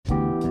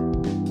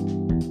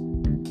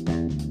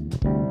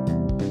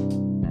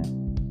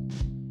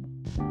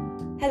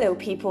Hello,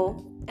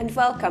 people, and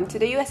welcome to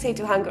the USA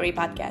to Hungary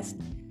podcast.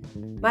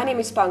 My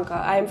name is Panka,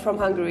 I am from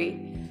Hungary,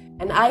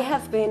 and I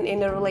have been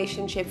in a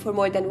relationship for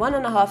more than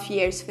 1.5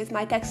 years with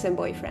my Texan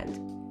boyfriend.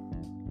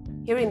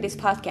 Here in this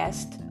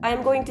podcast, I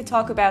am going to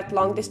talk about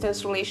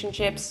long-distance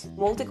relationships,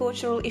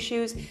 multicultural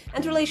issues,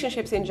 and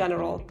relationships in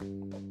general,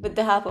 with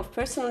the help of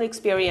personal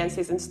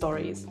experiences and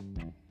stories.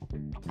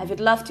 I would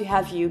love to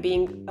have you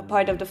being a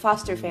part of the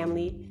Foster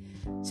family,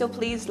 so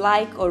please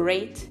like or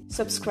rate,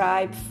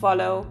 subscribe,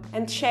 follow,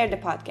 and share the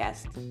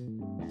podcast.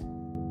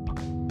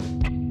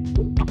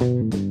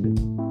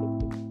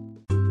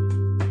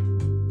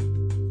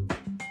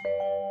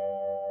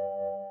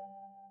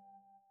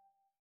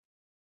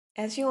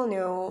 As you all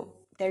know,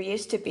 there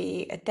used to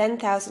be a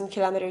 10,000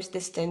 kilometers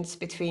distance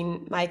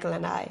between Michael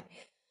and I.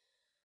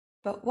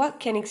 But what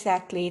can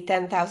exactly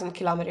 10,000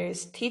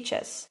 kilometers teach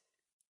us?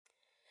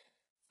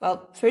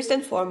 Well, first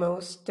and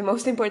foremost, the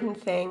most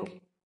important thing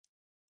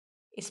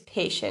is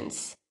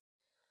patience.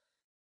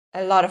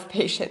 A lot of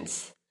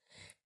patience.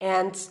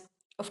 And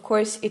of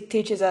course, it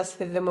teaches us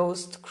with the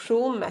most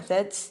cruel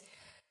methods,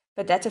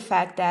 but that's a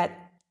fact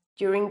that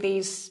during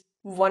these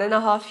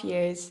 1.5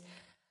 years,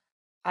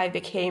 I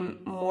became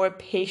more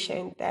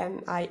patient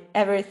than I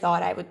ever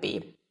thought I would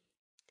be.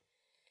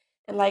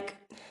 And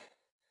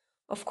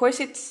of course,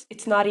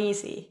 it's not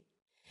easy.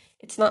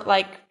 It's not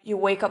like you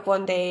wake up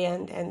one day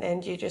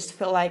and you just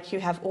feel like you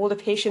have all the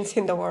patience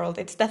in the world.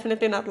 It's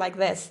definitely not like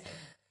this.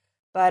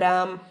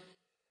 But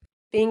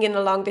being in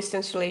a long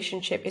distance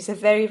relationship is a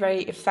very,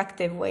 very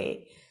effective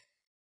way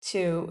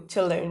to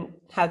learn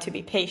how to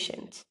be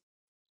patient.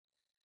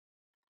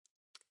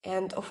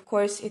 And of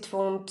course, it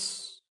won't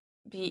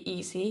be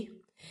easy.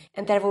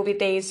 And there will be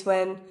days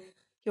when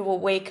you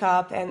will wake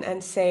up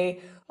and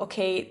say,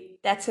 okay,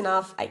 that's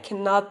enough. I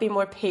cannot be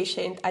more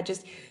patient. I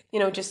just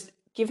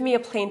give me a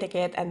plane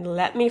ticket and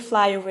let me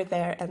fly over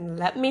there and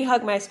let me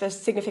hug my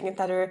significant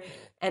other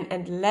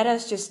and let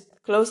us just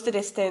close the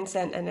distance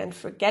and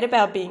forget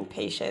about being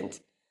patient.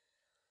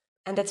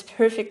 And that's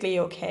perfectly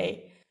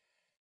okay.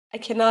 I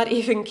cannot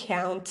even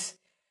count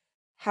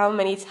how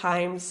many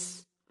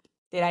times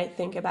did I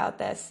think about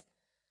this.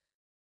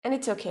 And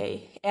it's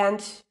okay.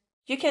 And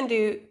you can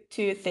do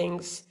two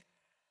things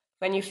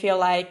when you feel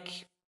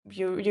like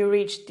you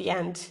reached the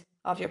end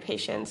of your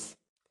patience.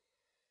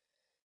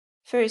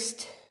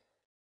 First,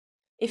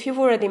 if you've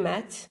already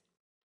met,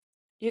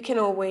 you can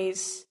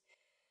always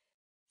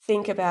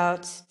think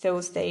about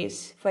those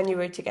days when you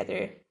were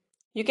together.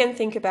 You can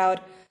think about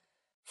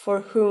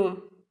for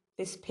whom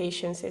this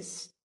patience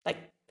is,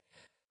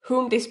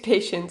 whom this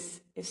patience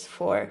is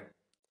for.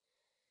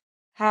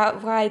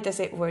 Why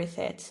does it worth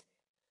it?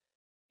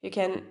 You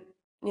can,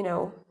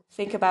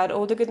 think about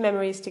all the good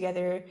memories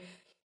together.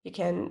 You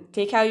can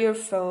take out your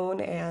phone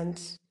and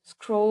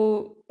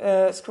scroll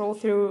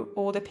through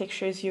all the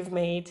pictures you've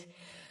made.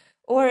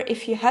 Or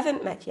if you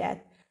haven't met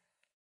yet,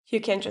 you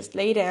can just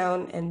lay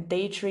down and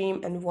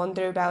daydream and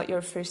wonder about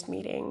your first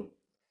meeting.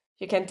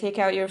 You can take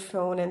out your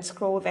phone and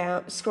scroll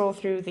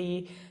through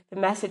the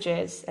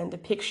messages and the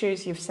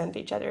pictures you've sent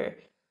each other.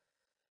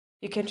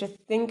 You can just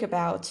think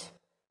about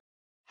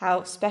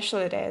how special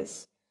it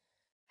is,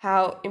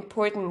 how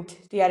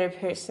important the other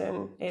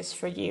person is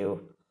for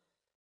you.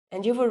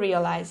 And you will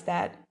realize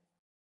that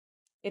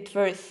it's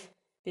worth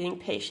being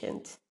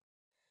patient.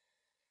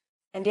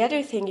 And the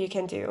other thing you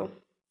can do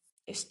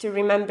is to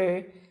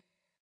remember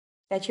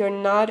that you're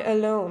not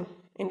alone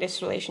in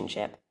this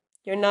relationship.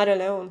 You're not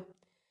alone.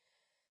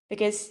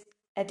 Because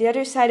at the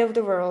other side of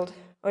the world,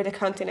 or the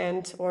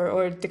continent,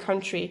 or the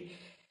country,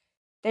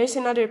 there's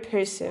another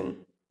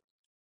person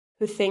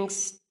who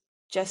thinks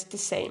just the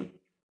same.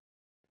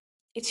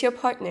 It's your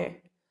partner.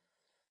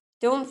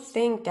 Don't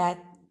think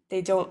that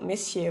they don't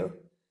miss you.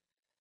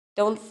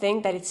 Don't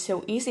think that it's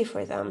so easy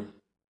for them.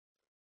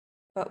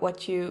 But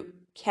what you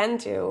can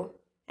do,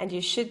 and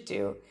you should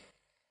do,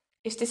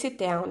 is to sit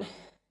down,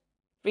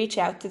 reach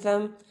out to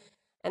them,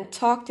 and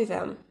talk to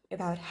them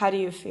about how do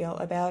you feel,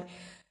 about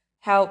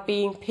how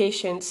being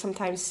patient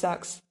sometimes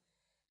sucks.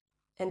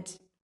 And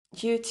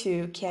you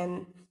two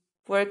can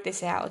work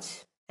this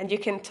out, and you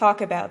can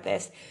talk about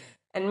this.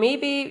 And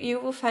maybe you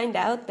will find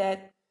out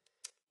that,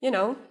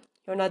 you're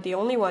not the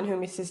only one who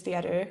misses the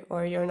other,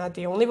 or you're not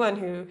the only one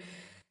who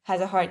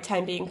has a hard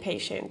time being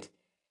patient.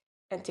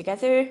 And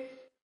together,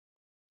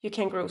 you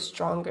can grow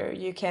stronger.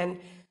 You can,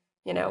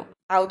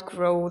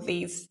 outgrow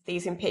these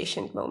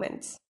impatient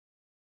moments.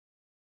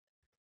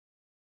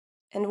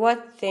 And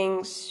what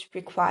things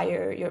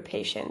require your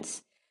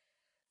patience?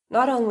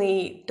 Not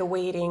only the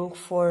waiting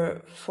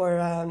for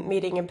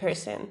meeting in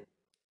person,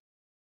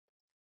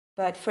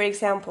 but for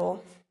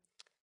example,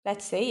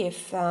 let's say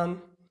if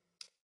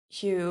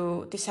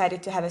you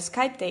decided to have a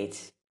Skype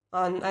date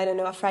on, I don't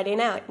know, a Friday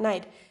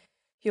night,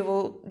 you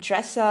will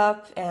dress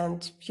up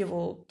and you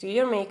will do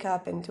your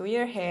makeup and do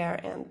your hair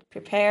and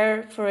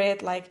prepare for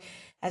it like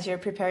as you're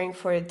preparing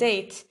for a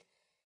date.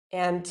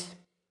 And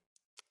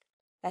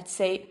let's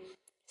say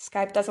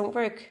Skype doesn't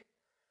work,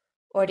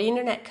 or the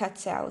internet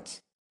cuts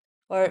out,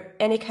 or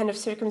any kind of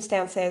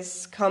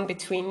circumstances come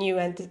between you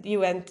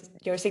and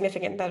your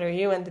significant other,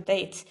 you and the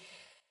date.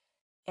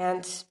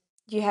 And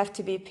you have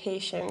to be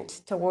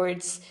patient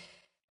towards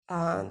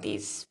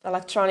these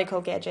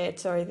electronical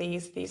gadgets or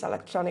these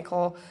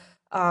electronical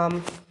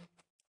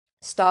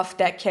stuff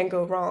that can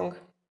go wrong.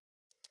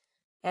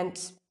 And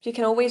you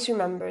can always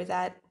remember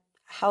that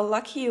how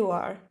lucky you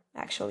are,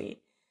 actually,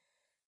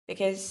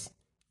 because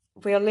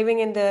we are living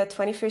in the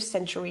 21st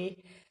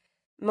century.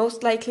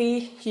 Most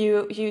likely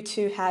you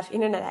two have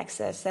internet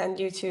access, and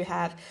you two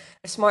have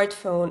a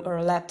smartphone or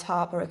a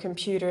laptop or a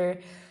computer,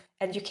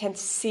 and you can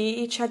see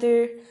each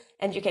other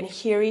and you can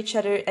hear each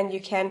other and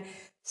you can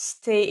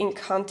stay in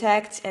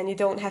contact, and you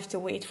don't have to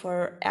wait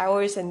for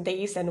hours and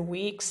days and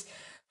weeks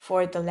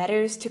for the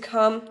letters to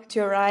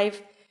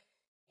arrive.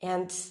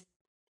 And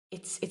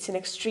it's an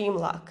extreme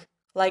luck.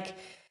 Like,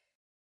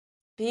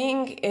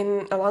 being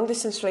in a long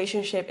distance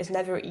relationship is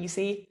never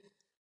easy,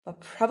 but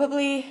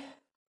probably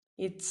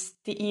it's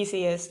the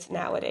easiest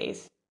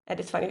nowadays in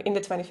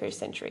the 21st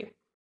century.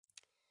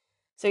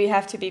 So you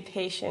have to be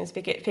patient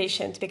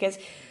because,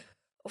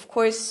 of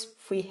course,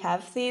 we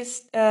have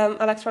these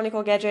electronic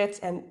gadgets,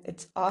 and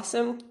it's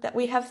awesome that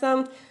we have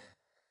them,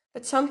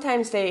 but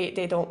sometimes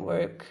they don't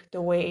work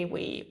the way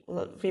we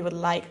would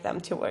like them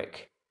to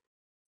work.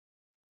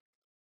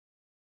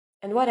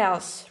 And what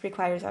else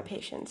requires our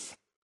patience?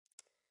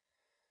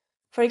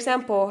 For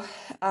example,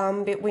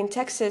 between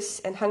Texas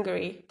and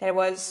Hungary,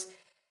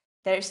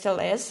 there still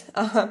is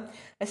a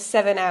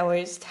 7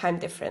 hours time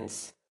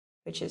difference,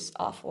 which is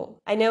awful.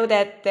 I know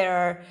that there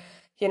are,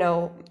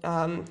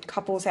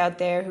 couples out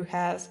there who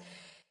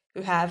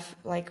have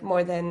like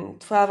more than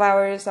 12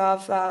 hours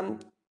of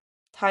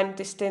time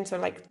distance, or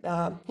like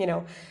time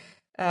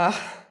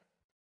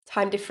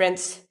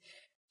difference.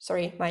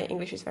 Sorry, my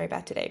English is very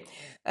bad today.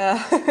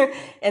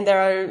 And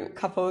there are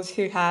couples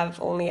who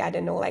have only, I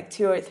don't know, like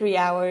 2 or 3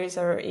 hours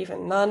or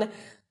even none.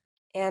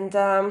 And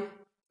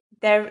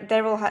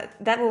that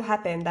will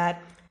happen,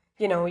 that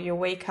you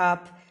wake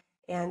up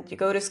and you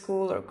go to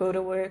school or go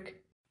to work,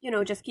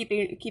 just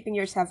keeping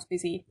yourselves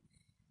busy,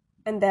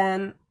 and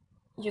then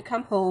you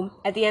come home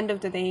at the end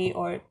of the day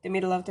or the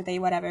middle of the day,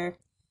 whatever,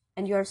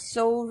 and you're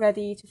so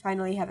ready to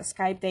finally have a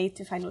Skype date,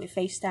 to finally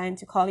FaceTime,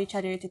 to call each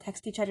other, to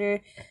text each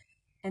other.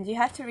 And you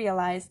have to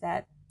realize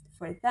that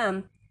for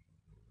them,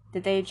 the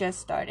day just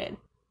started.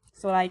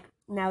 So like,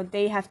 now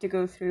they have to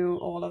go through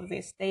all of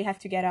this. They have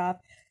to get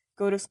up,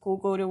 go to school,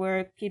 go to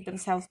work, keep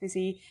themselves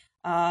busy,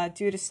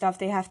 do the stuff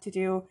they have to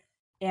do.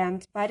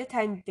 And by the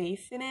time they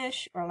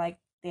finish, or like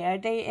their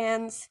day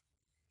ends,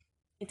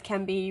 it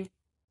can be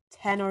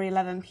 10 or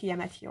 11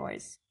 p.m. at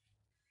yours.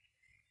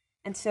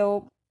 And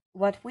so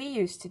what we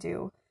used to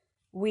do,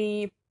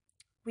 we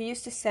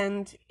used to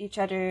send each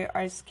other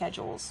our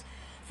schedules.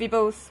 We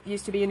both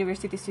used to be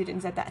university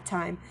students at that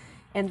time,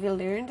 and we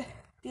learned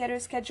the other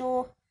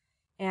schedule,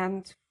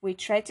 and we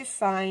tried to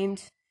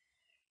find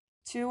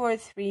 2 or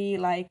 3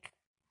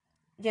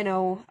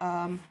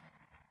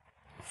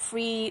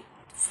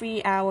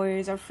 free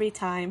hours or free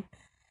time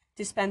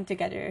to spend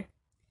together.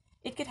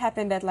 It could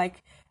happen that,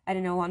 like, I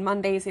don't know, on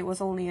Mondays it was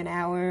only an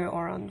hour,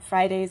 or on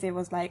Fridays it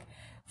was like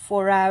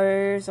 4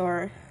 hours,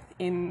 or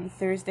in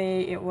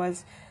Thursday it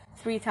was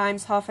 3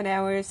 times half an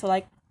hour. So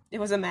like, it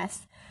was a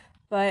mess.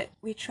 But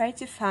we tried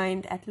to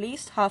find at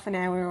least half an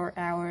hour or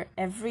hour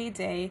every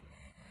day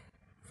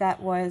that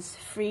was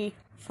free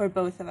for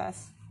both of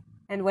us.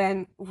 And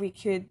when we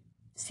could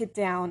sit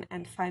down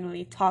and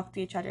finally talk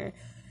to each other,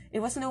 it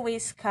wasn't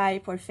always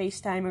Skype or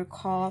FaceTime or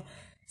call.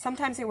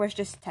 Sometimes it was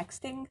just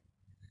texting.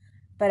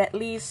 But at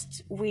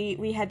least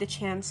we had the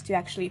chance to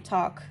actually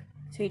talk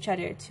to each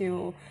other,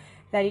 to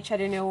let each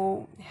other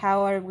know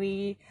how are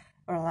we,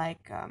 or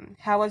like,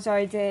 how was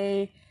our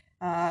day,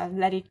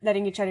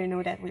 letting each other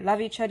know that we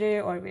love each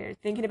other, or we're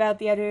thinking about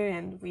the other,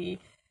 and we,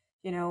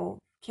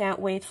 can't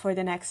wait for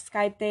the next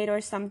Skype date or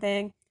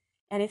something.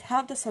 And it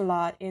helped us a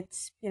lot.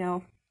 It's,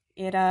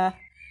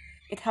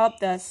 it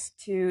helped us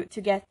to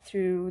get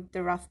through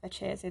the rough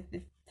patches.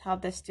 It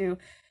helped us to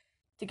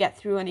get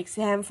through an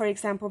exam, for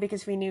example,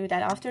 because we knew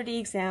that after the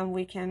exam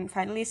we can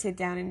finally sit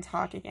down and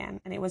talk again.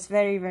 And it was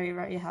very, very,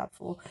 very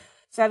helpful.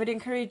 So I would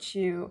encourage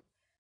you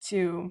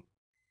to,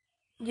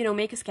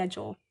 make a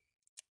schedule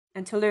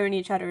and to learn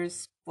each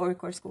other's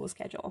work or school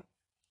schedule.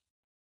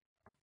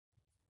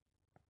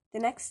 The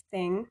next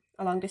thing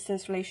a long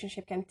distance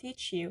relationship can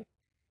teach you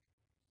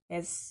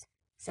is,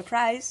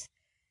 surprise,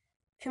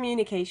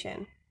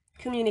 communication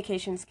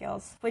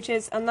skills, which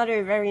is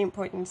another very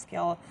important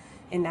skill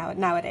in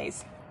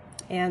nowadays.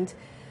 And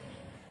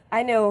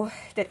I know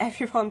that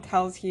everyone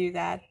tells you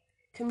that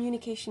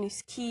communication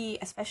is key,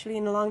 especially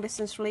in a long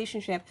distance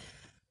relationship,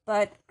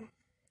 but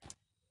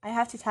I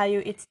have to tell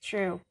you, it's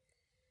true.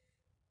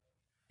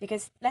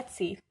 Because let's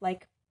see,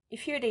 like,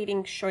 if you're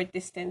dating short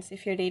distance,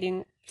 if you're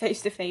dating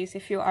face to face,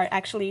 if you are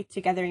actually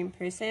together in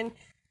person,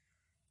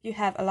 you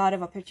have a lot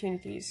of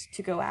opportunities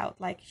to go out.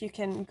 Like, you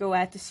can go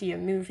out to see a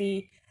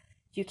movie,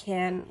 you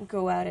can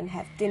go out and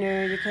have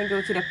dinner, you can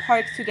go to the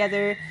park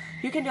together,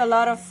 you can do a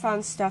lot of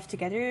fun stuff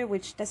together,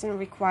 which doesn't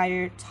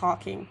require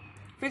talking.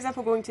 For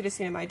example, going to the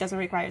cinema, it doesn't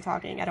require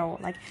talking at all.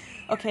 Like,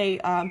 okay,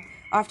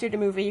 after the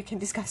movie, you can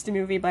discuss the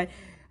movie, but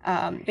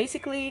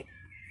basically,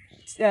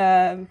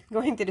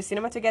 going to the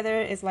cinema together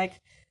is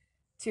like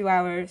 2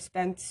 hours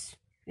spent,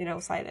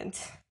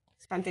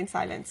 spent in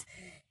silence.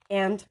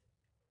 And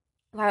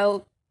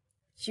while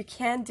you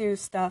can do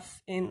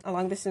stuff in a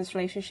long distance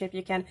relationship,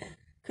 you can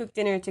cook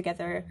dinner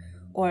together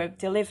or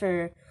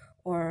deliver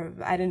or,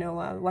 I don't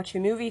know, watch a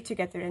movie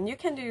together, and you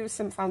can do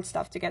some fun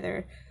stuff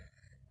together.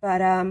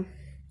 But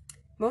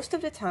most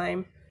of the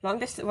time,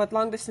 what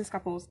long distance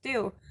couples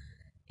do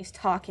is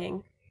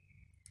talking.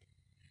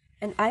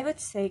 And I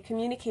would say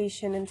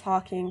communication and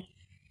talking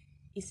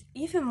is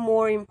even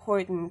more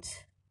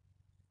important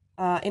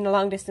in a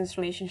long distance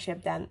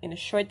relationship than in a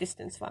short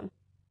distance one.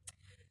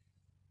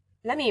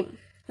 Let me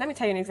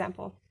tell you an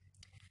example.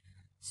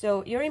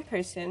 So you're in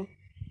person,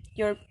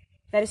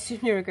 that is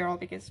you're a girl,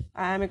 because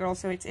I'm a girl,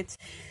 so it's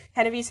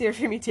kind of easier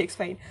for me to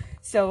explain.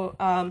 So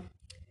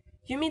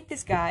you meet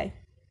this guy,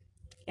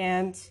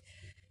 and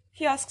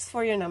he asks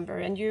for your number,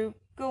 and you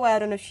go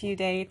out on a few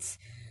dates,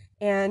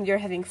 and you're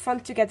having fun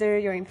together,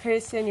 you're in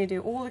person, you do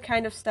all the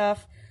kind of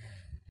stuff,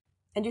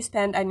 and you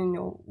spend, I don't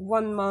know,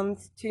 1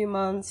 month, 2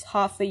 months,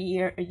 half a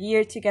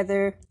year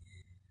together.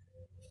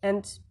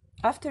 And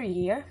after a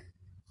year,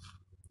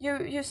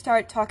 you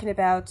start talking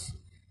about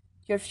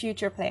your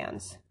future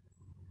plans.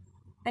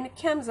 And it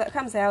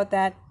comes out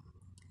that,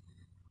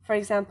 for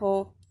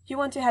example, you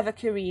want to have a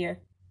career,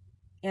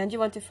 and you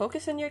want to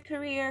focus on your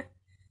career,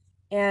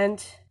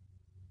 and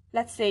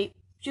let's say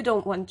you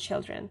don't want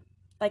children,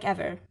 like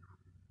ever.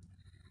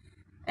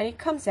 And it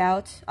comes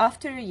out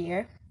after a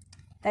year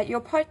that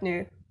your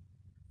partner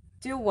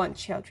do want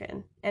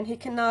children, and he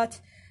cannot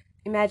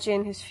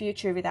imagine his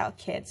future without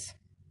kids.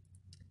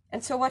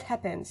 And so what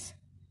happens?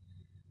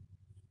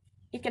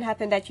 It can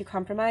happen that you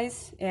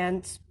compromise,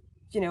 and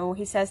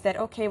he says that,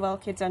 okay, well,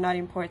 kids are not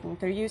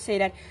important, or you say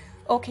that,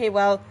 okay,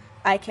 well,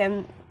 I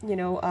can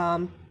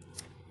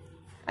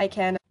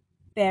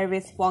bear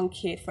with 1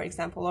 kid, for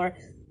example, or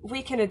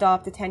we can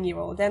adopt a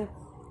 10-year-old, and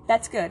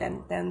that's good,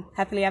 and then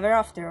happily ever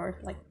after, or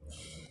like,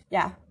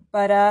 yeah.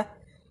 But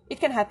it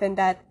can happen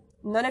that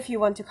none of you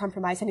want to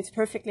compromise, and it's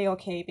perfectly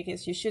okay,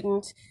 because you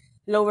shouldn't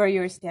lower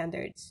your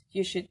standards.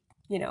 You should,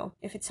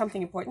 if it's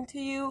something important to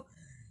you,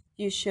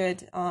 you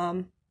should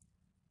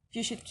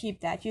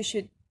keep that. You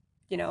should,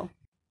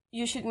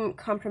 you shouldn't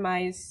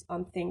compromise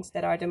on things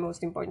that are the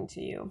most important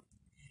to you.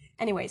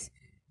 Anyways,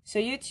 so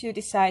you two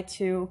decide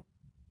to,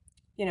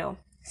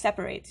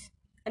 separate.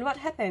 And what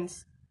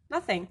happens?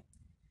 Nothing.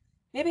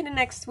 Maybe the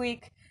next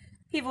week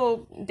he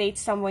will date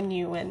someone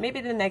new, and maybe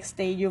the next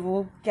day you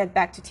will get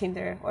back to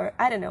Tinder, or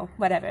I don't know,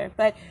 whatever.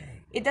 But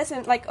it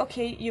doesn't, like,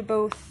 okay, you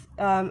both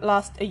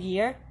lost a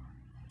year,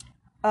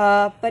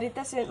 but it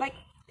doesn't, like,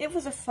 it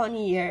was a fun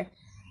year.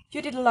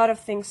 You did a lot of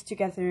things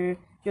together,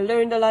 you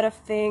learned a lot of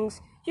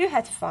things, you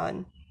had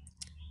fun.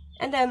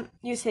 And then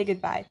you say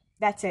goodbye.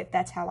 That's it,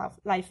 that's how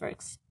life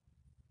works.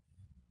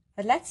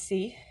 But let's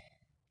see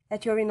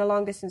that you're in a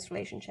long distance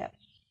relationship.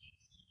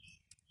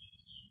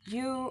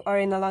 You are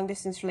in a long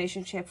distance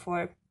relationship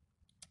for,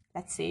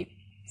 let's say,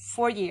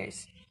 4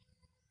 years,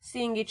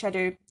 seeing each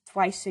other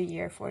twice a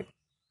year for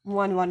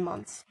one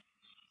month.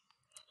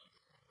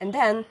 And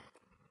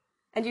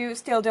you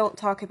still don't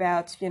talk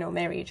about,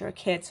 marriage or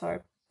kids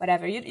or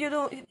whatever. You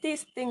don't,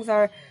 these things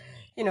are,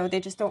 they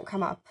just don't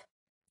come up.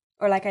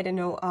 Or like, I don't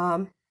know,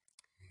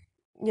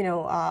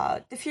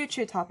 the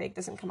future topic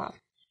doesn't come up.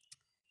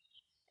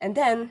 And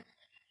then,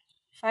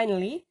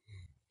 finally,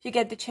 you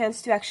get the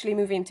chance to actually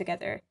move in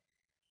together.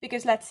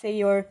 Because let's say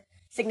your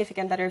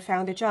significant other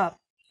found a job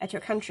at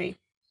your country.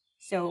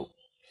 So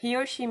he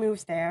or she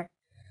moves there,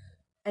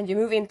 and you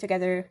move in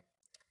together,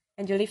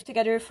 and you live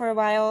together for a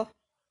while,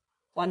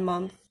 1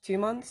 month, 2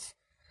 months.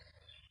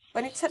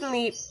 When it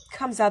suddenly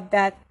comes up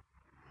that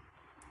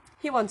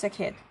he wants a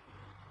kid,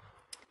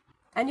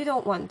 and you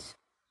don't want.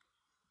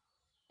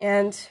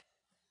 And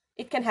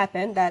it can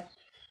happen that,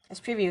 as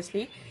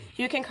previously,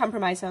 you can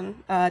compromise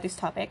on this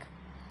topic.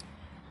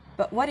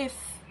 But what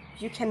if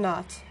you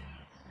cannot?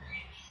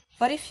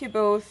 What if you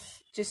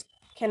both just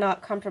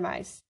cannot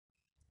compromise?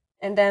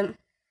 And then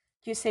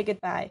you say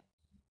goodbye.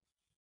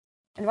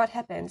 And what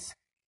happens?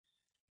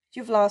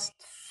 You've lost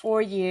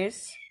 4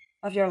 years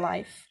of your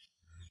life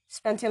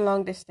spent in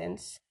long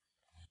distance,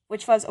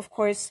 which was, of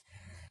course,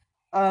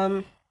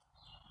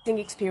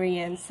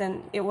 experience,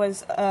 and it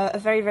was a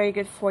very, very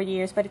good 4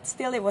 years, but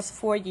it was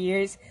 4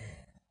 years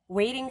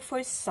waiting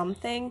for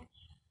something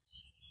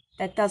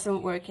that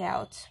doesn't work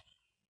out.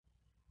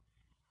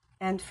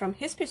 And from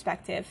his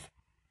perspective,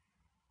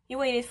 he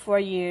waited 4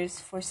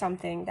 years for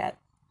something that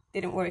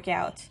didn't work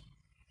out.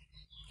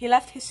 He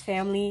left his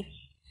family,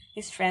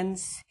 his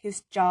friends,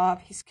 his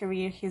job, his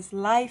career, his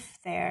life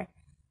there,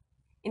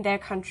 in their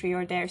country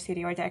or their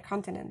city or their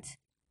continent.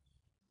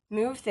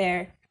 Moved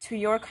there to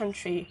your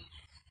country,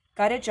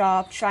 got a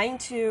job, trying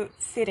to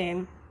fit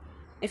in,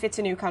 if it's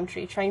a new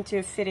country, trying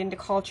to fit in the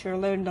culture,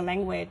 learn the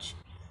language.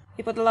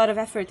 He put a lot of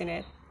effort in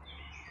it.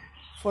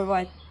 For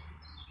what?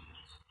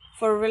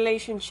 For a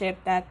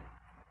relationship that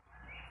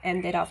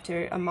ended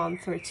after a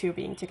month or two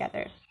being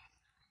together.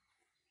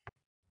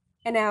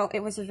 And now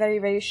it was a very,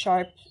 very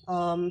sharp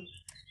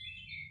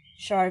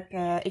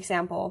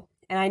example.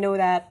 And I know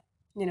that,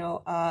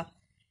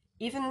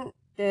 even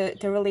the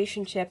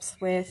relationships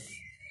with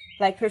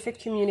like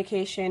perfect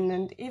communication,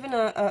 and even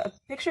a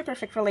picture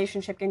perfect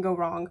relationship can go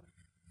wrong.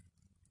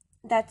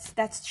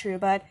 That's true.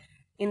 But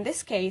in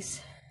this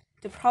case,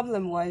 the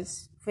problem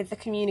was with the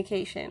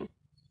communication.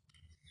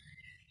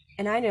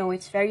 And I know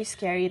it's very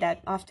scary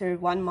that after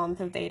 1 month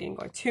of dating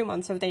or 2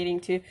 months of dating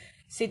to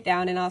sit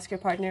down and ask your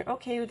partner,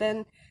 okay,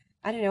 then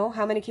I don't know,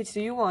 how many kids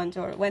do you want,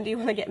 or when do you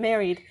want to get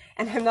married?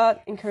 And I'm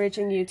not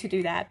encouraging you to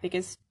do that,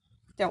 because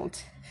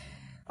don't.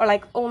 Or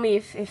like only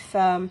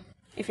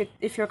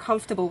if you're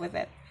comfortable with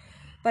it.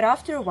 But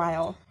after a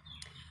while,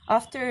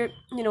 after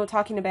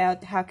talking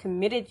about how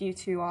committed you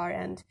two are,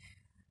 and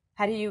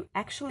how do you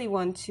actually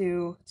want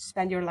to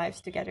spend your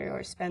lives together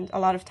or spend a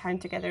lot of time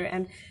together,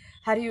 and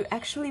how do you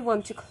actually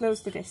want to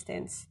close the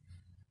distance,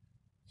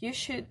 you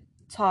should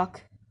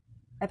talk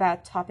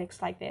about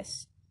topics like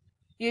this.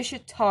 You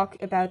should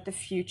talk about the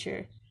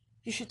future.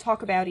 You should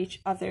talk about each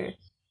other.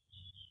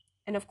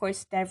 And of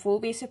course, there will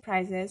be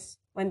surprises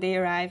when they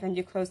arrive and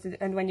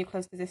when you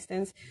close the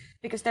distance,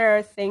 because there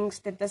are things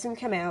that doesn't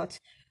come out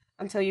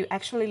until you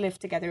actually live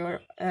together,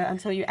 or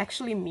until you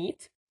actually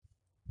meet.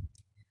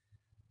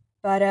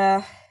 But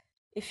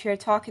if you're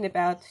talking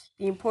about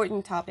the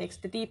important topics,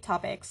 the deep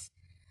topics,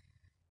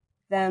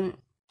 then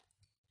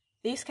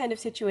these kind of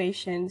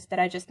situations that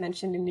I just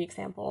mentioned in the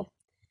example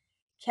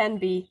can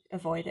be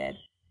avoided.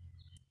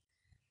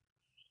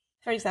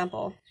 For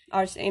example,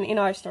 in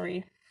our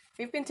story,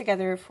 we've been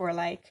together for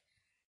like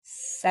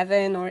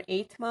 7 or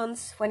 8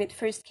 months when it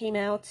first came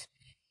out.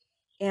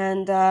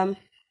 And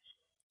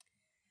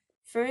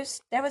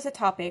first, there was a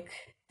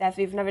topic that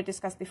we've never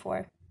discussed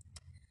before.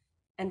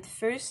 And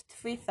first,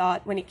 we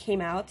thought when it came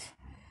out,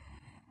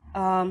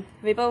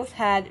 we both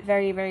had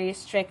very, very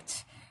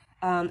strict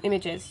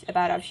images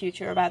about our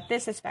future, about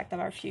this aspect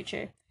of our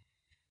future.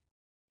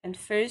 And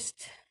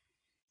first,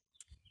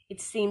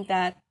 it seemed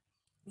that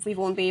we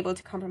won't be able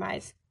to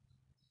compromise.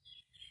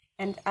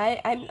 And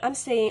I'm not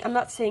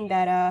saying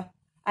that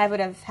I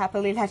would have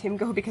happily let him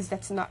go, because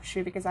that's not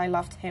true, because I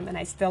loved him and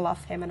I still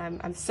love him, and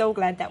I'm so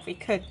glad that we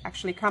could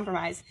actually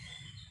compromise.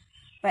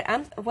 But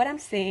what I'm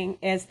saying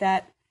is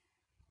that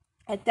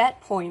at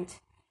that point,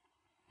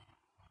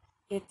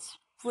 it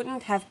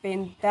wouldn't have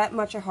been that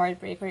much a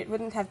heartbreak, or it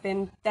wouldn't have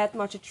been that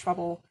much a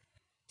trouble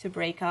to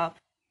break up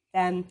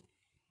than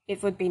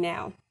it would be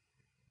now.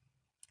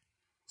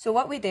 So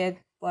what we did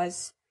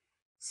was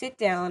sit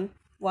down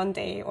one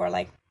day, or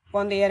like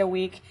one day at a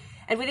week,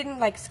 and we didn't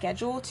like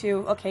schedule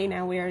to, okay,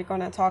 now we are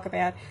gonna talk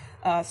about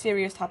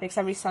serious topics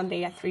every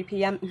Sunday at 3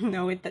 p.m.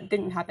 No, it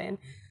didn't happen.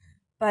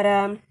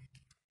 But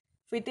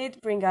we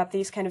did bring up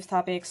these kind of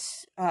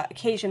topics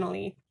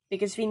occasionally,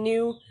 because we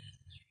knew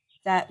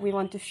that we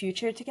want the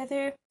future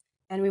together,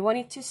 and we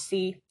wanted to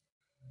see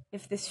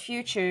if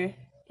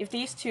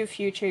these two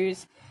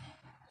futures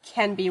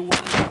can be one.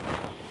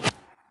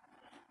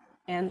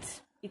 And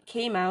it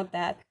came out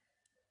that,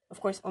 of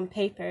course, on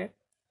paper,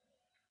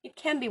 it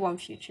can be one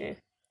future.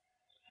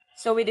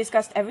 So we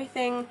discussed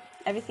everything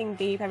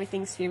deep,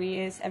 everything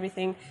serious,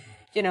 everything,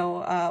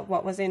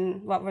 what was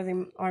in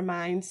our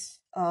minds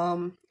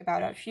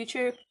about our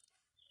future.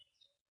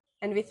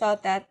 And we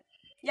thought that,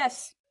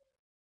 yes,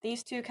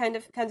 these two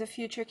kinds of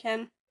future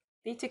can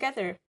be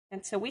together,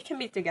 and so we can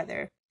be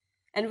together.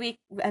 And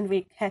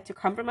we had to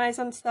compromise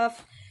on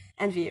stuff,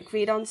 and we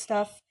agreed on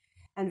stuff,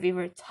 and we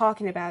were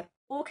talking about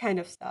all kind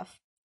of stuff.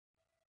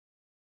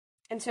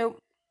 And so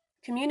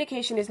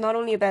communication is not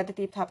only about the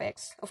deep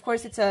topics. Of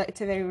course, it's a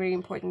very, very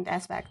important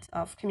aspect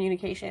of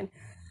communication.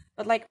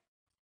 But like,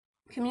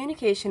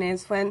 communication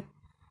is when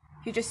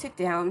you just sit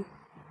down,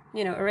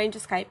 arrange a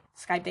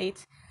Skype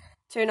date,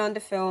 turn on the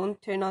phone,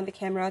 turn on the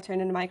camera,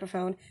 turn on the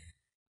microphone,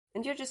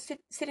 and you're just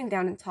sitting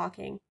down and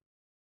talking.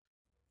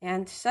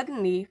 And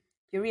suddenly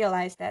you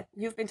realize that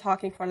you've been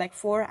talking for like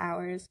 4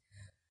 hours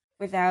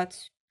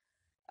without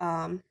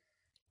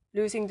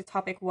losing the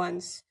topic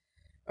once,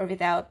 or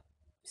without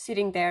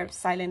sitting there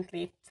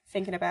silently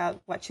thinking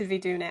about what should we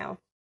do now.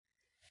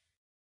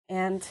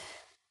 And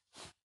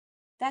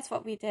that's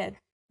what we did.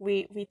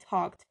 We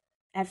talked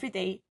every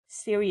day,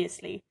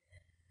 seriously.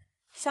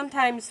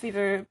 Sometimes we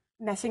were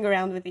messing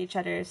around with each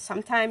other.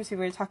 Sometimes we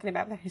were talking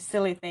about very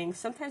silly things.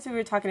 Sometimes we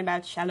were talking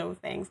about shallow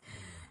things.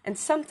 And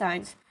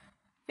sometimes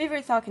we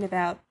were talking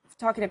about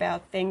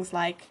things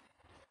like,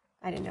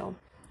 I don't know,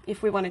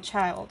 if we want a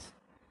child,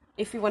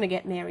 if we want to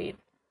get married,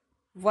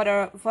 what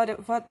are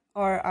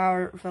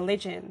our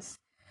religions,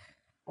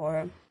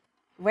 or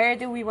where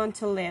do we want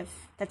to live?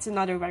 That's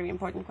another very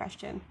important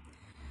question.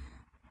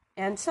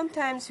 And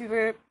sometimes we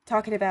were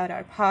talking about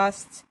our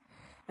past,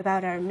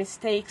 about our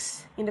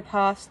mistakes in the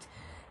past,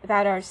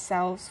 about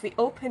ourselves. We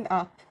opened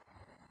up,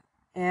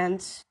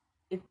 and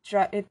it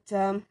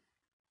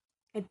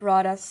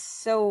brought us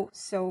so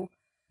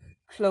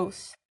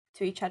close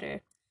to each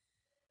other,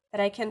 that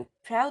I can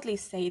proudly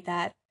say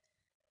that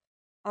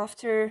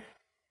after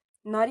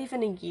not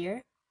even a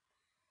year,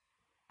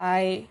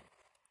 I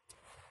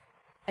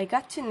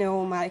got to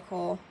know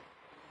Michael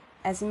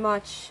as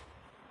much,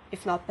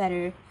 if not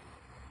better,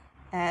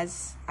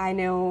 as I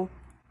know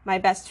my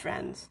best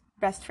friend,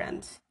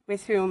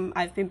 with whom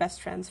I've been best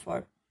friends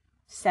for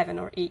 7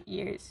 or 8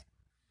 years.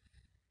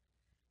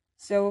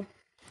 So,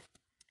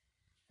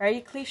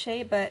 very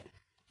cliche, but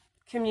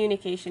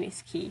communication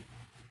is key.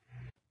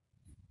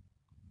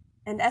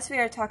 And as we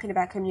are talking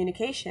about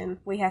communication,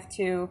 we have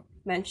to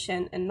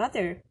mention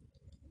another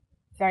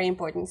very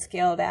important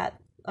skill that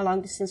a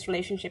long distance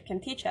relationship can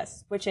teach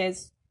us, which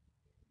is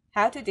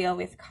how to deal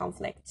with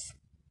conflicts.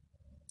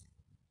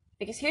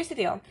 Because here's the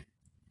deal.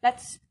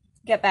 Let's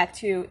get back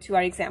to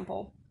our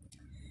example.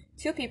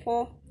 Two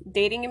people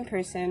dating in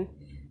person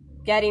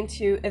get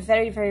into a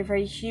very, very,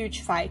 very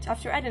huge fight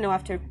after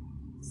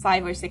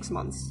 5 or 6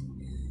 months.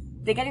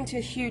 They get into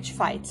a huge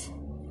fight.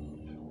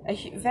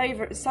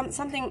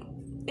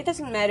 Something, it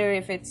doesn't matter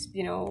if it's,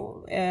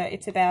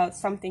 it's about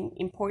something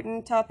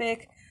important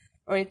topic,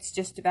 or it's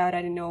just about,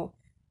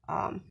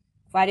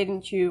 why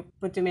didn't you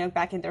put the milk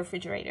back in the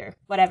refrigerator?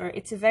 Whatever.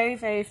 It's a very,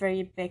 very,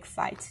 very big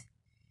fight.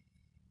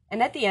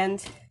 And at the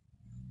end,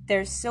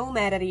 they're so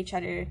mad at each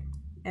other,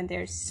 and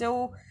they're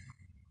so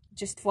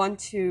just want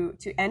to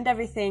end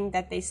everything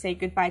that they say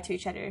goodbye to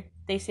each other.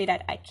 They say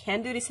that I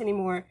can't do this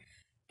anymore.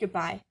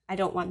 Goodbye. I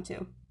don't want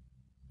to.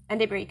 And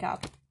they break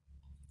up.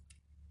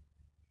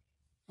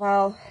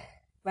 Well,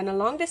 when a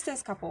long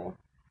distance couple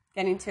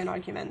get into an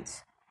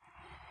argument,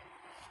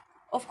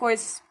 of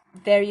course,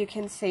 there you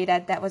can say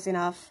that that was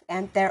enough,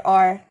 and there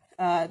are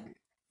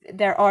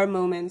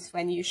moments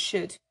when you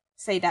should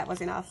say that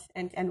was enough,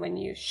 and when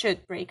you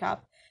should break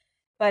up.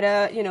 But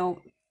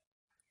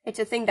it's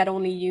a thing that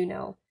only you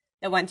know,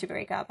 that when to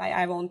break up.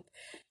 I won't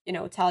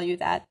tell you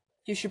that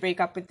you should break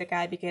up with the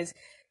guy because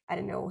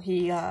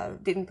he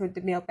didn't put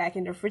the milk back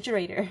in the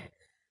refrigerator.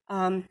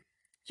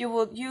 You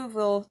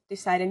will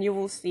decide, and you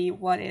will see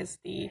what is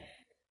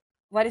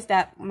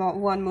that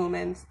one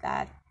moment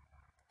that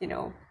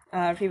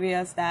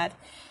reveals that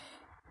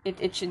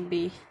it shouldn't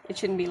be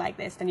like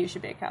this. Then you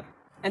should break up.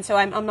 And so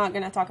I'm not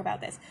gonna talk about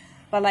this,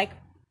 but like,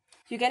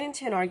 you get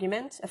into an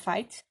argument, a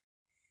fight,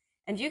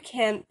 and you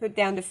can put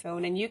down the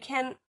phone and you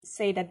can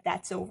say that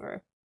that's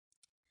over.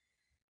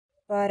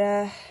 But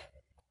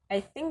I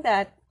think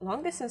that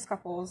long distance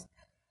couples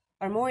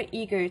are more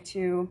eager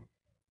to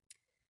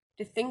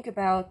think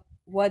about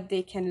what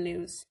they can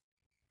lose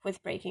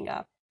with breaking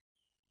up,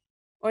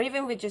 or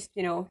even with just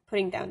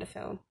putting down the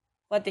phone.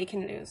 What they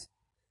can lose.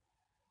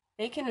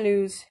 They can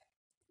lose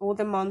all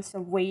the months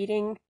of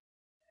waiting.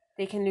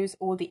 They can lose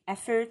all the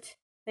effort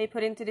they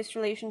put into this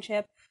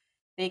relationship.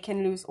 They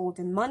can lose all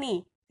the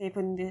money they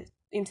put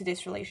into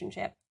this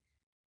relationship.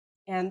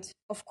 And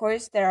of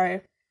course,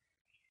 there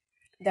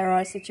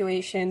are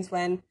situations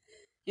when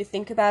you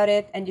think about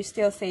it and you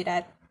still say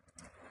that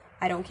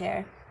I don't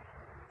care.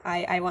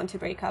 I want to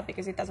break up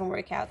because it doesn't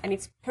work out. And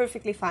it's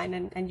perfectly fine,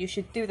 and you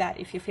should do that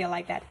if you feel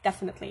like that,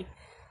 definitely.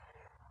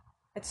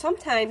 But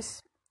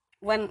sometimes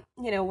when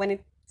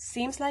it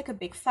seems like a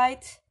big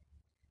fight,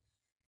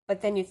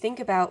 but then you think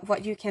about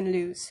what you can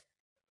lose.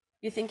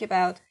 You think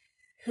about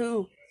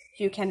who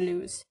you can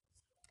lose.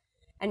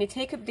 And you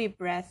take a deep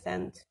breath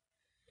and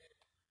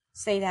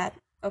say that,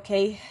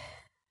 okay,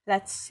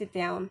 let's sit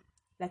down.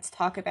 Let's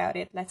talk about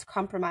it. Let's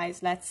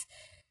compromise. Let's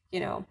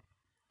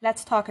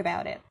talk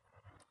about it.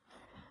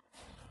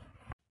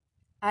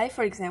 I,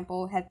 for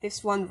example, had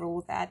this one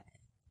rule that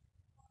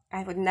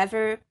I would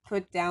never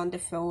put down the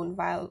phone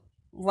while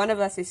one of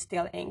us is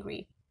still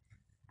angry.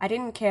 I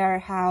didn't care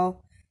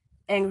how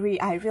angry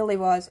I really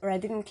was, or I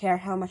didn't care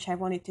how much I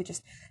wanted to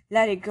just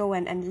let it go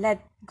and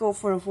let go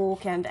for a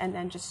walk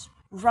and just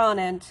run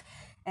and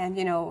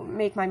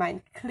make my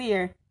mind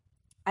clear.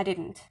 I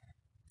didn't.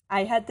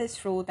 I had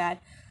this rule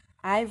that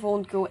I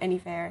won't go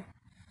anywhere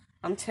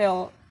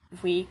until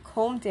we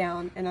calmed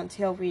down and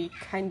until we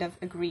kind of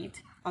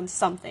agreed on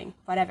something,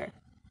 whatever.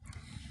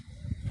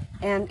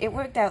 And it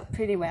worked out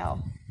pretty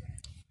well.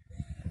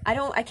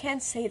 I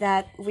can't say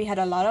that we had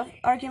a lot of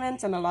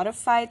arguments and a lot of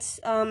fights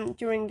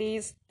during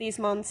these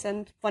months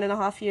and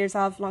 1.5 years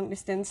of long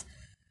distance,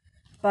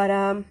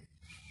 but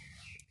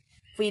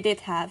we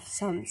did have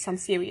some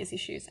serious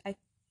issues. I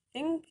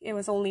think it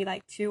was only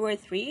like 2 or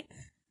 3,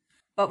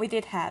 but we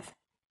did have.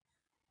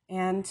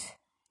 And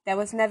there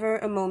was never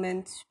a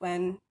moment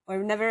or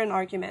never an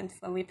argument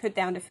when we put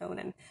down the phone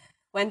and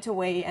went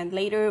away, and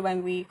later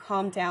when we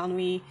calmed down,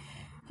 we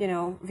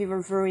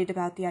were worried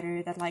about the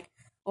other, that like,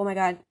 oh my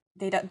god,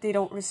 they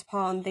don't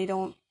respond, they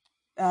don't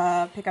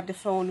pick up the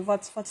phone,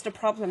 what's the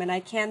problem, and I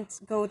can't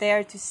go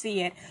there to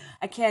see it.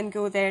 I can't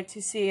go there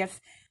to see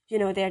if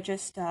they're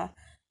just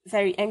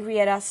very angry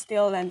at us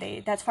still,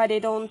 and that's why they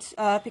don't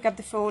pick up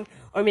the phone,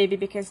 or maybe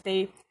because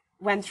they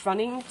went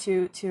running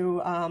to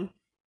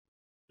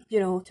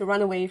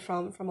run away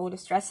from all the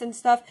stress and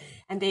stuff,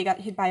 and they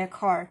got hit by a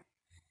car.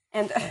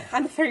 And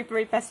I'm a very,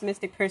 very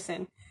pessimistic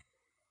person,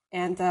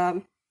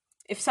 and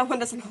if someone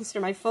doesn't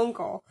answer my phone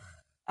call,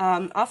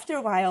 after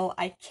a while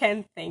I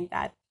can think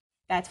that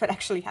that's what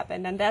actually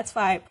happened, and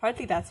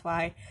partly that's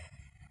why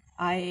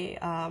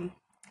I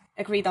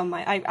agreed on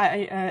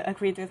I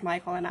agreed with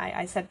Michael, and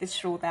I set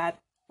this rule that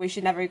we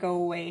should never go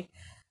away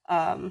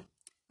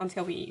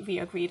until we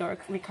agreed or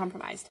we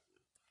compromised.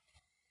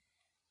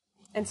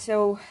 And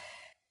so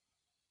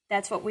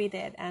that's what we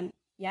did. And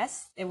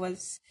yes, it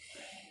was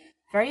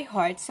very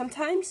hard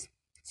sometimes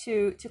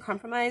to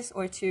compromise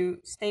or to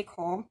stay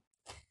calm,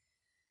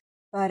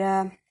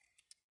 but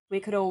we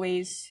could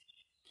always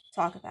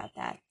talk about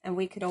that, and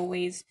we could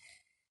always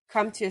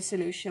come to a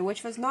solution,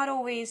 which was not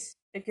always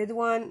a good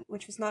one,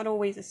 which was not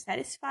always a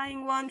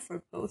satisfying one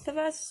for both of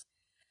us,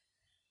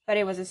 but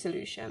it was a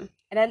solution.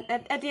 And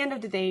then at the end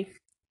of the day,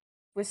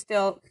 we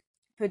still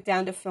put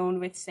down the phone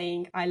with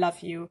saying I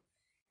love you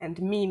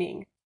and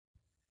meaning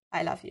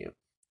I love you.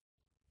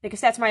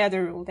 Because that's my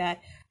other rule,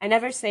 that I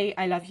never say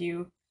I love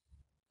you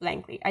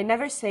blankly. I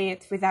never say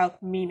it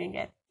without meaning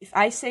it. If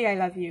I say I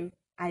love you,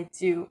 I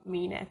do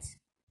mean it.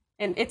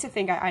 And it's a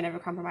thing I never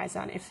compromise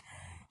on. If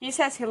he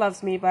says he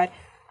loves me, but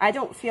I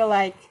don't feel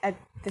like at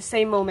the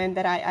same moment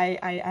that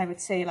I would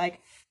say,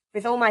 like,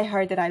 with all my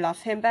heart that I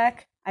love him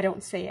back, I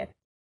don't say it.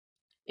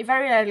 It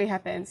very rarely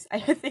happens. I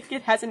think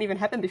it hasn't even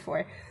happened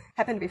before.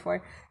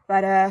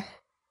 But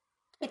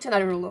it's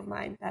another rule of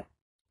mine, that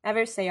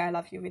never say I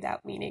love you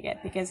without meaning it.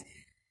 Because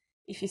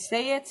if you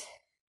say it,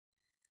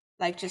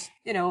 like, just,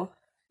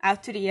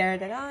 out to the air,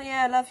 that, oh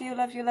yeah, love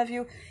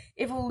you,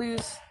 it will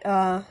lose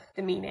the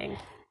meaning.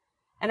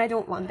 And I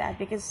don't want that,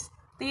 because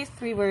these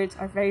 3 words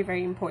are very,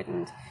 very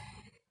important.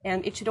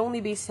 And it should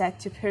only be said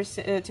to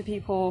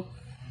people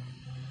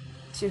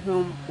to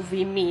whom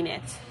we mean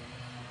it.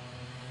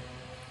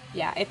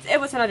 Yeah, it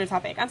was another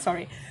topic. I'm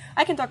sorry.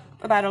 I can talk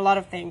about a lot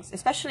of things,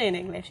 especially in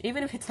English,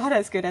 even if it's not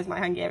as good as my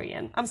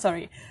Hungarian. I'm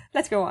sorry.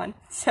 Let's go on.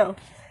 So,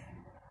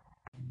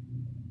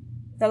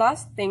 the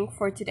last thing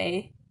for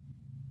today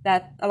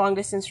that a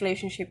long-distance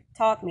relationship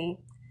taught me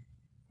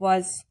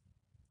was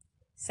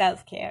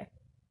self-care.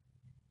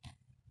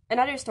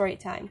 Another story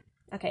time.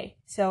 Okay,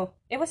 so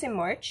it was in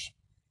March.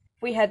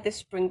 We had this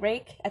spring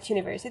break at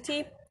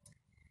university,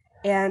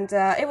 and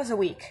it was a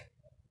week.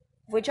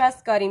 We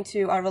just got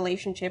into our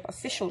relationship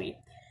officially.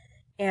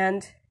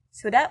 And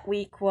so that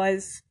week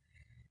was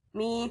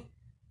me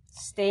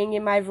staying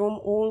in my room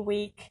all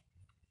week,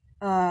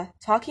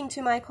 talking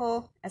to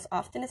Michael as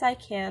often as I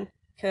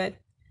could.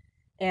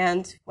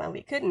 And when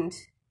we couldn't,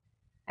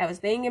 I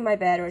was laying in my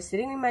bed or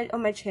sitting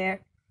on my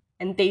chair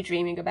and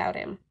daydreaming about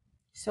him.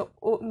 So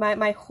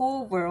my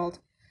whole world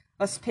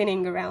was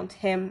spinning around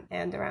him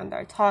and around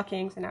our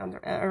talkings and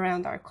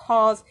around our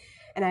calls,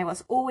 and I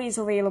was always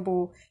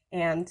available,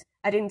 and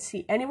I didn't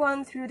see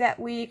anyone through that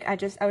week. I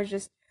was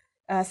just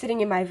sitting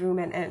in my room,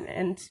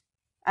 and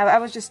I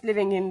was just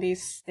living in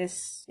this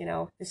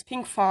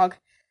pink fog,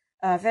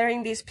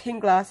 wearing these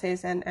pink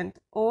glasses, and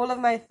all of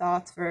my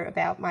thoughts were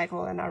about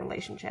Michael and our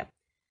relationship.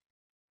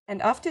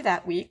 And after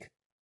that week,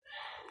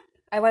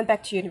 I went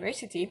back to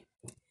university,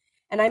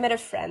 and I met a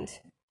friend.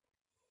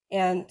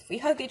 And we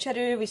hugged each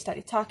other, we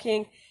started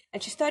talking,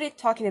 and she started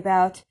talking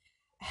about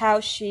how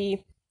did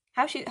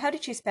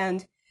she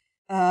spend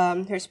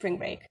her spring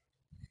break.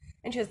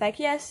 And she was like,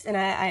 yes, and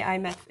I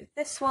met with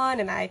this one,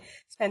 and I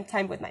spent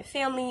time with my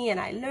family, and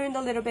I learned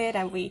a little bit,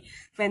 and we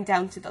went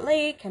down to the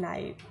lake, and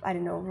I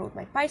rode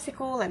my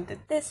bicycle, and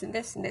did this, and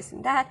this, and this,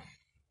 and that.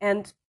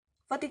 And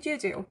what did you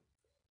do?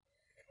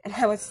 And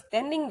I was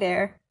standing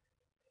there,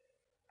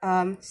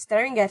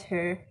 staring at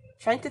her,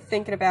 trying to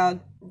think about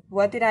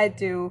what did I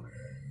do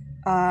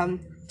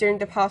during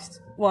the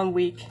past 1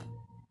 week,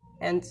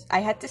 and I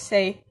had to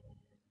say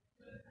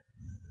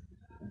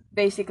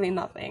basically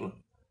nothing.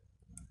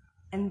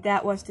 And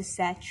that was the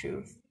sad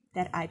truth,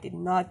 that I did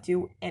not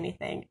do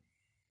anything,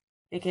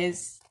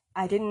 because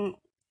I didn't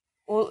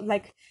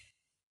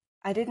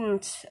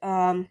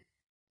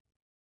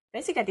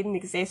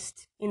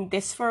exist in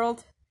this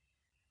world.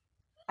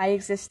 I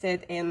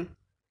existed in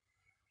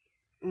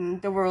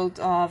the world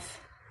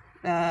of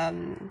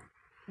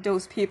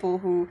those people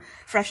who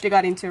freshly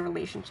got into a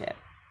relationship.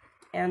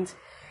 And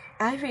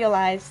I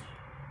realized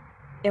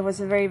it was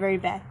a very, very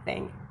bad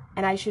thing,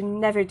 and I should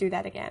never do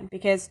that again,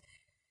 because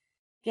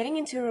getting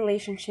into a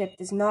relationship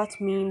does not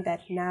mean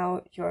that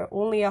now you're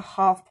only a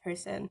half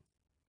person.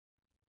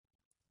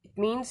 It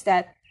means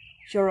that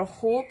you're a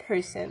whole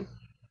person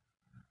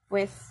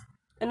with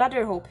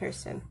another whole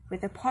person,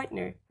 with a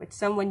partner, with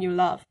someone you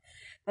love.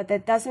 But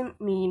that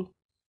doesn't mean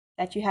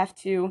that you have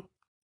to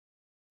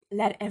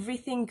let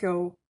everything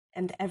go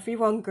and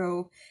everyone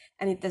go,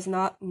 and it does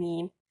not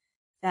mean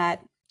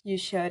that you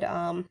should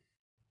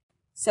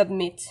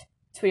submit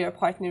to your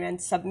partner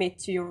and submit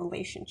to your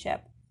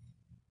relationship.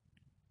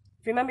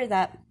 Remember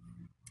that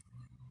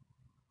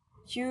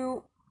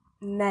you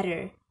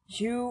matter.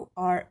 You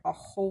are a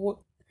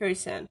whole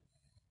person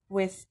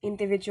with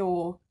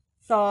individual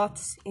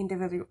thoughts,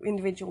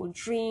 individual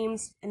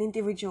dreams, an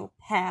individual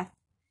path.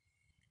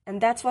 And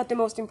that's what the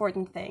most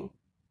important thing.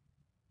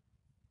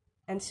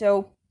 And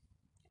so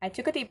I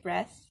took a deep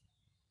breath,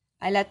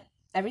 I let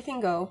everything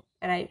go,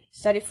 and I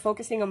started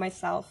focusing on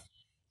myself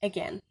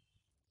again.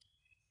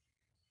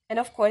 And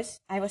of course,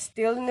 I was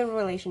still in a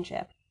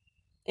relationship.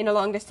 in a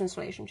long distance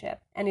relationship.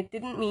 And it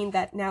didn't mean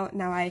that now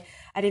I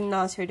didn't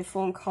answer the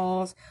phone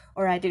calls,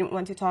 or I didn't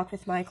want to talk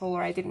with Michael,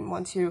 or I didn't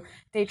want to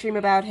daydream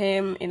about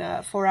him in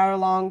a 4-hour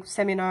long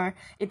seminar.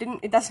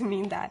 It doesn't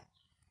mean that.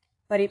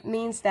 But it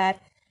means that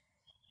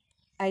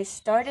I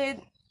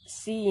started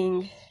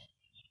seeing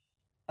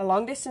a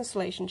long distance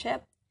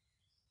relationship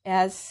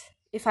as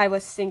if I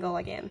was single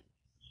again.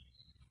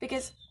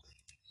 Because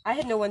I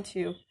had no one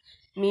to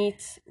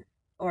meet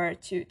or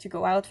to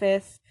go out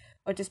with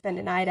or to spend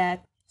the night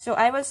at. So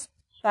I was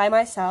by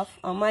myself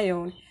on my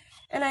own,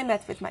 and I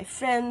met with my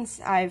friends.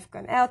 I've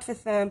gone out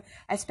with them.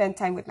 I spent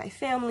time with my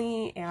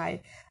family, and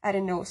I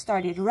don't know,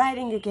 started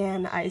writing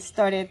again. I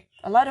started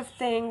a lot of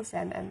things,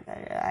 and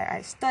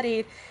I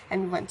studied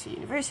and went to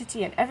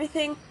university and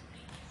everything.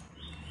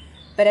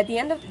 But at the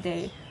end of the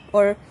day,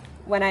 or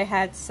when I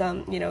had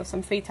some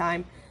free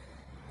time,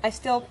 I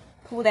still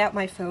pulled out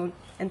my phone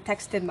and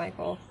texted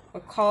Michael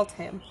or called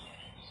him.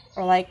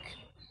 Or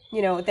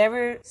there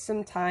were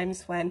some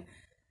times when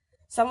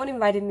someone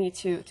invited me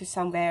to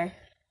somewhere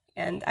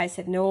and I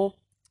said no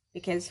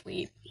because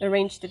we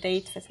arranged a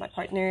date with my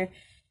partner,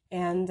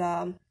 and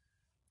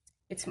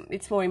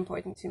it's more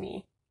important to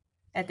me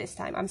at this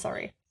time. I'm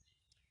sorry.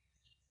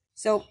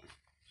 So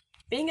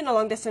being in a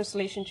long distance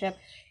relationship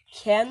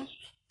can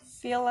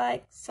feel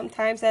like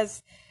sometimes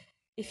as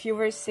if you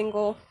were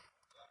single.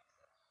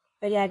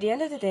 But yeah, at the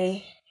end of the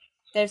day,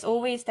 there's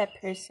always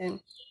that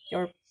person,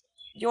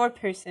 your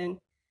person,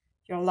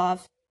 your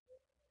love,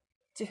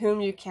 to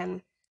whom you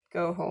can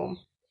go home,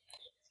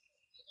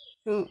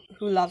 who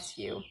loves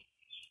you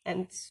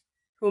and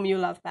whom you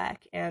love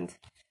back. And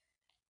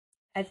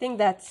I think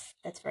that's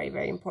very,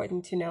 very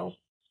important to know.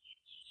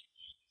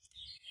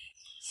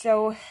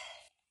 So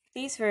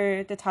these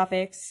were the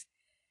topics.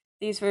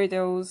 These were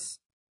those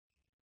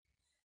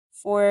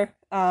 4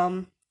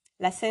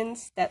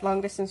 lessons that long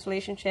distance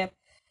relationship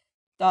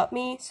taught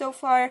me so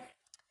far.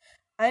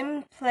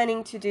 I'm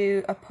planning to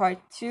do a part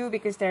 2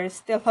 because there's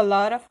still a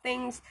lot of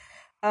things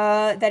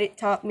that it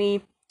taught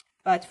me.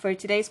 But for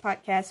today's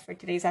podcast, for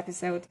today's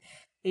episode,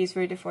 these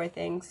were the 4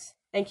 things.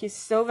 Thank you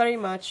so very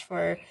much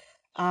for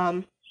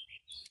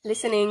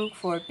listening,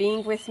 for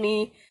being with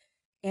me,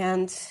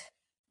 and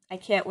I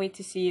can't wait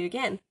to see you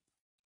again.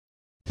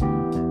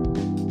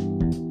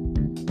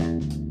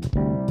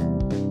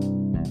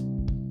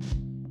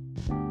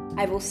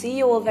 I will see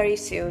you all very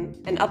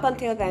soon, and up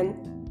until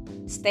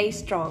then, stay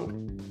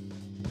strong.